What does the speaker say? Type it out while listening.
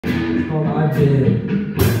called I Did.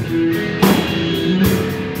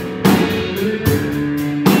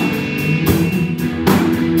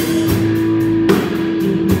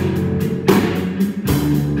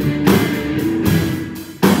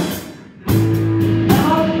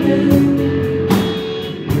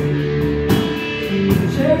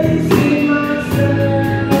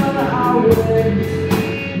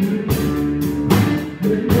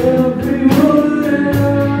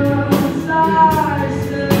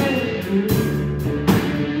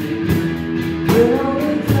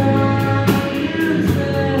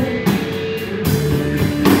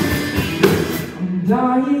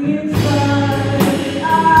 Dying inside,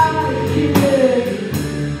 I did,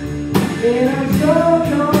 and I'm so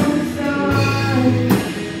gone inside.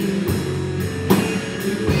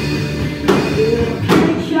 I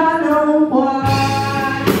think I know why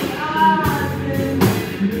I've been.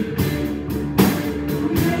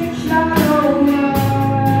 I think I know why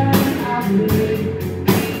I've been.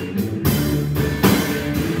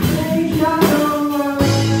 I think I know why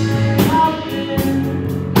I've been.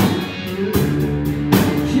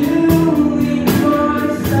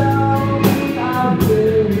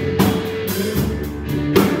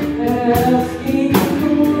 Asking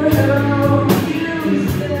for help, you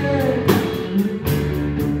said.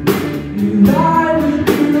 You lied with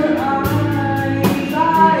your eyes,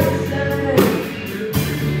 I said.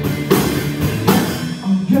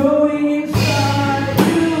 I'm going inside,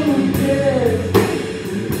 you did.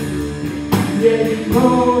 Yeah, you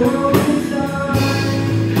hold on inside.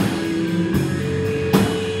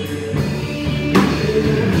 And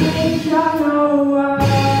I think I know why.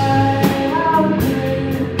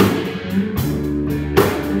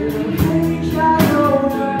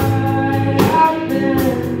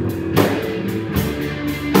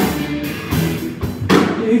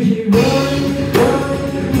 You keep running,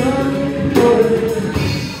 running, running, running.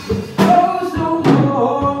 Oh, so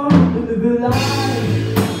hard to live a life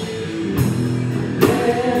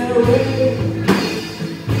that way.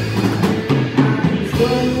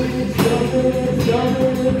 I keep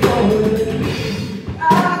stumbling, falling.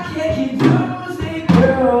 I can't keep losing,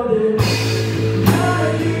 girl. There's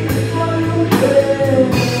nothing to run away.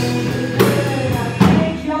 I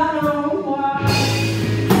think I know why.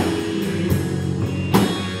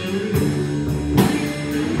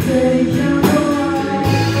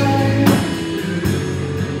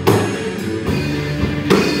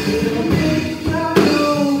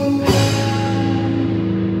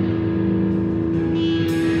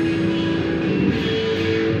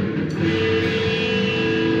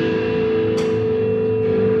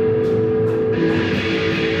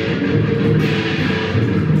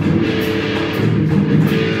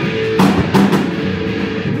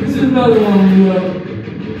 This is another one we wrote.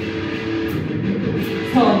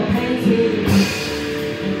 It's called Painting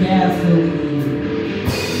Gasoline.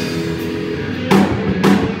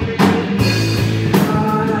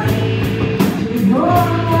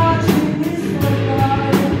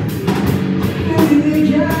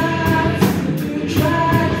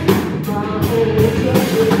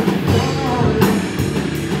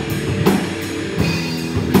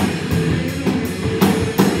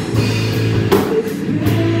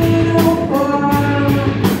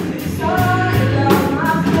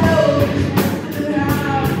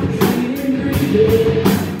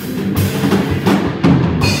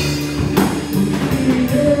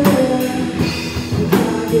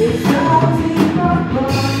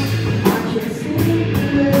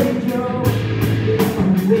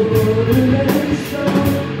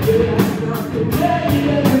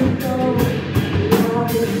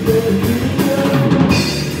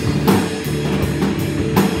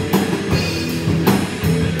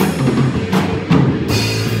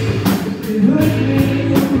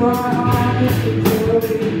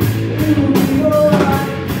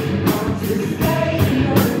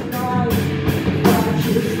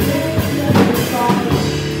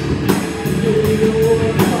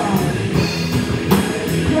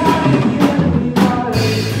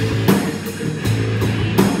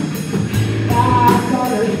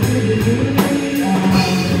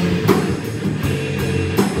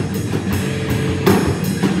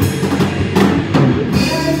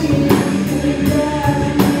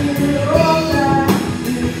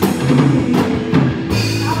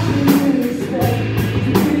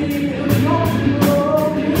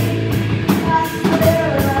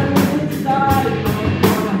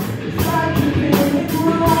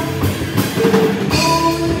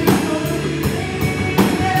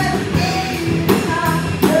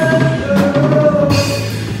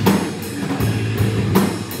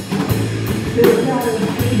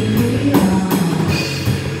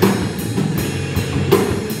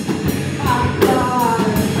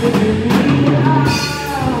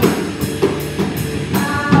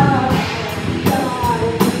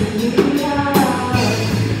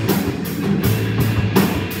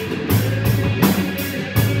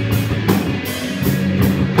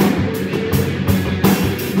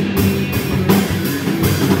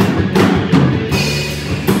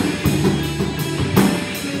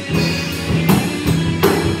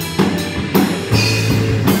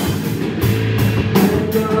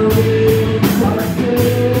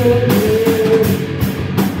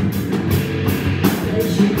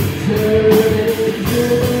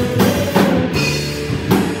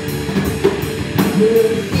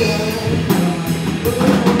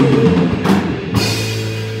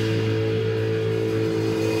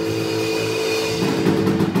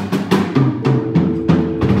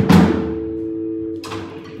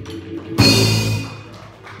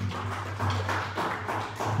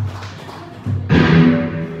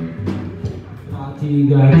 To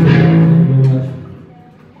you guys, thank you very much.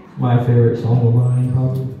 My favorite song of mine,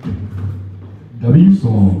 probably. W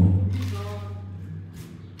song.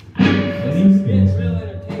 It's real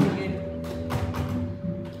entertaining.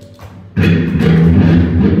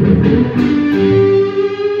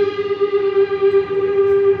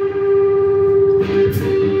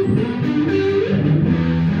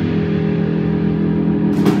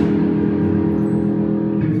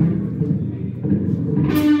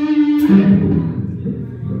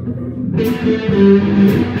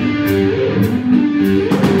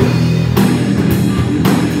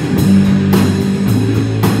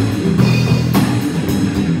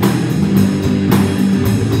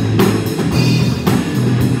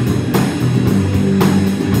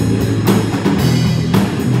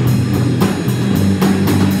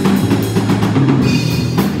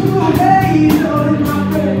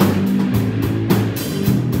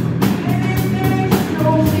 Anything you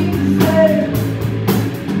don't seem to say.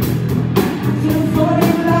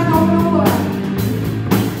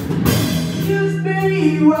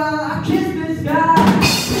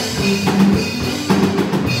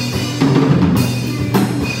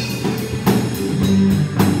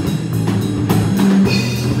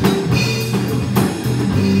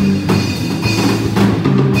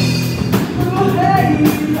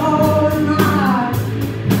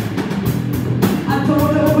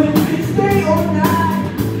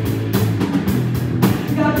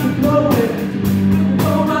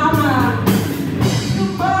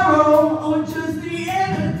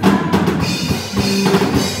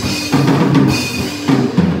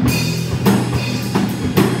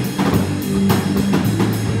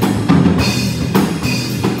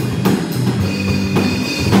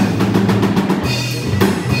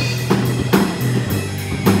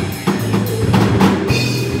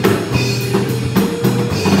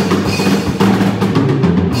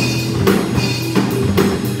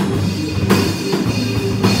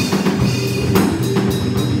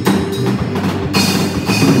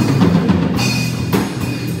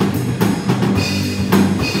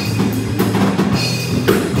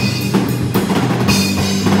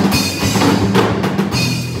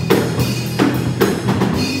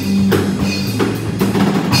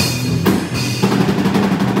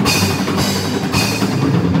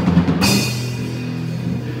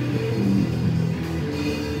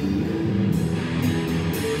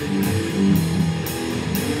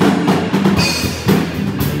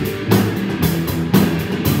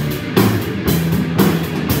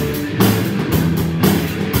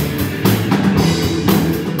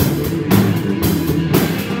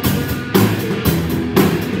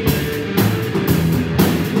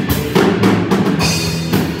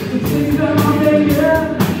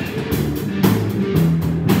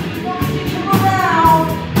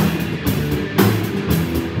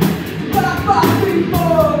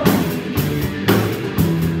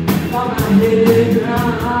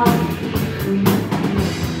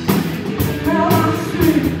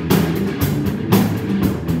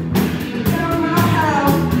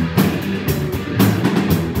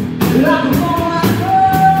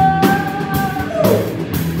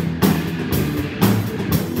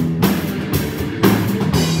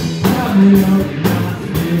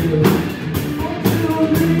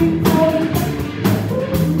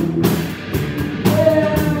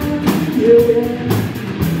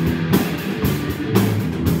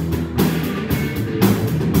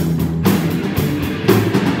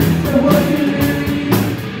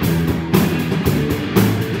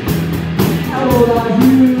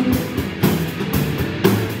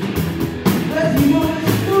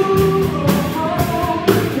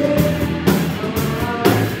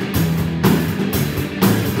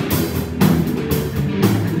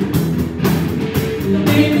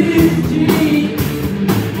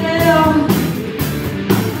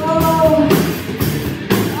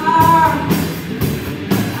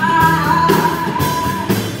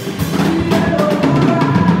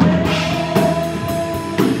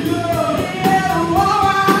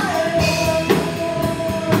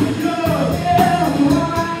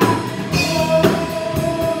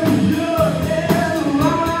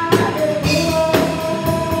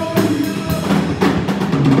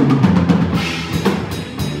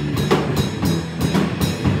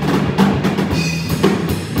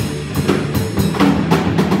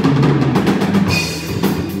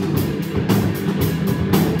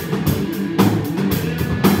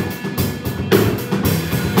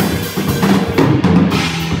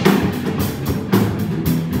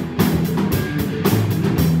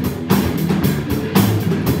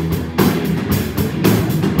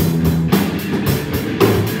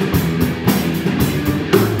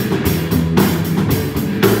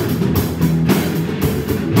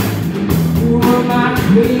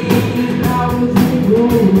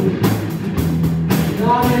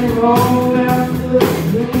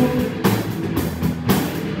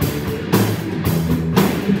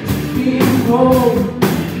 came home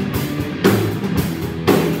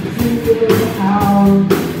to the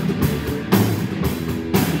house.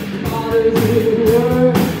 Fathers in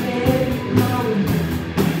work and mothers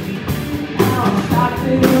now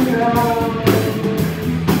stopping around.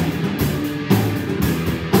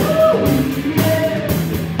 Woo, yeah.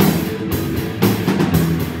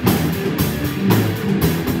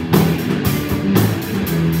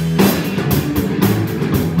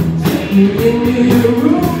 Take me into your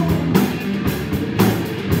room.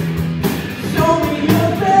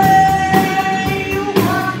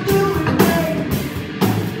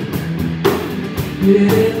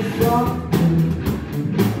 Yeah, something.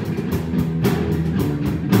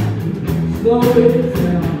 Slow it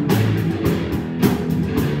down.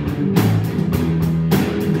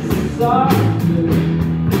 Softly.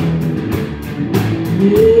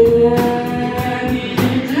 Yeah, get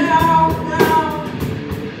it down, down.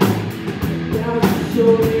 Down to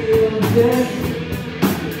show me your dance.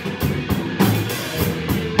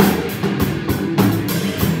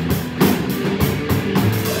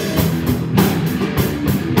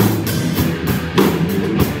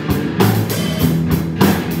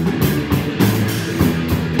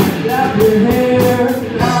 Your hair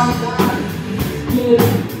around my skin.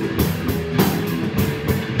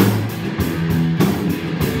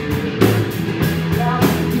 Down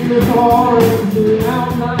your arms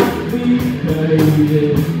around my feet,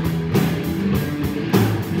 baby.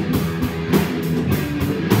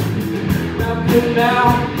 Nothing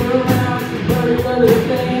out around some dirty other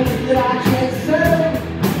things that I can't say.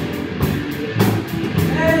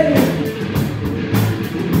 Hey.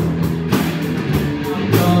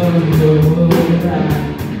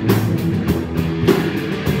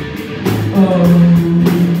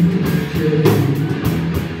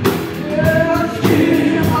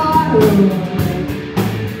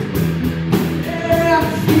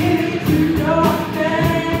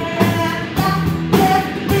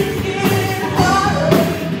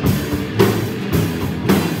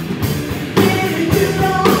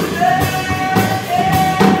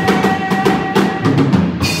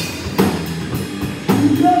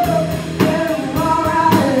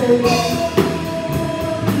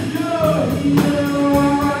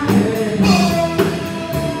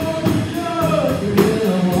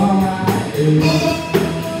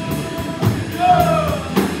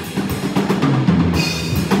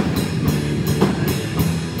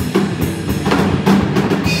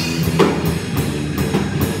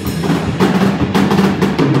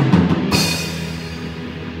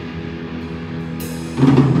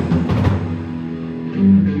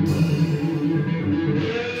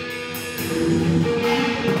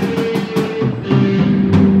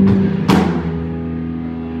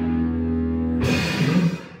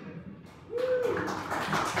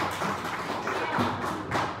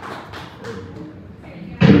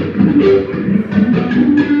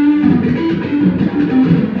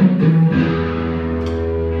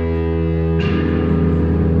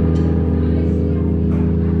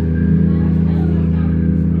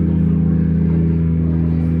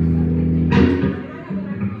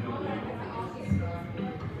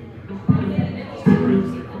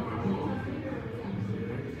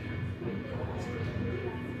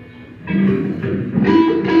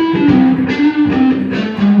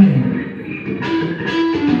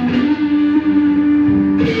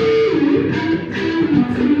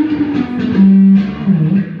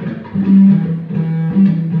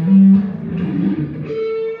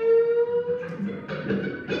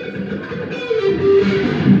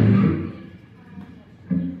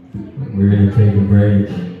 We're gonna take a break.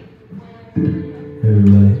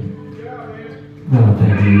 Everybody. Oh,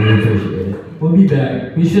 thank you. We appreciate it. We'll be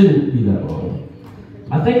back. We shouldn't be that long.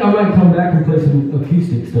 I think I might come back and play some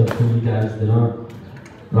acoustic stuff for you guys that aren't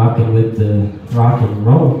rocking with the rock and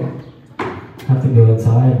roll. Have to go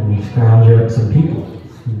outside and scrounge up some people.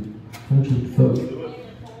 Some country folk.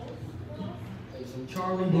 Some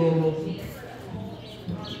Charlie Daniels.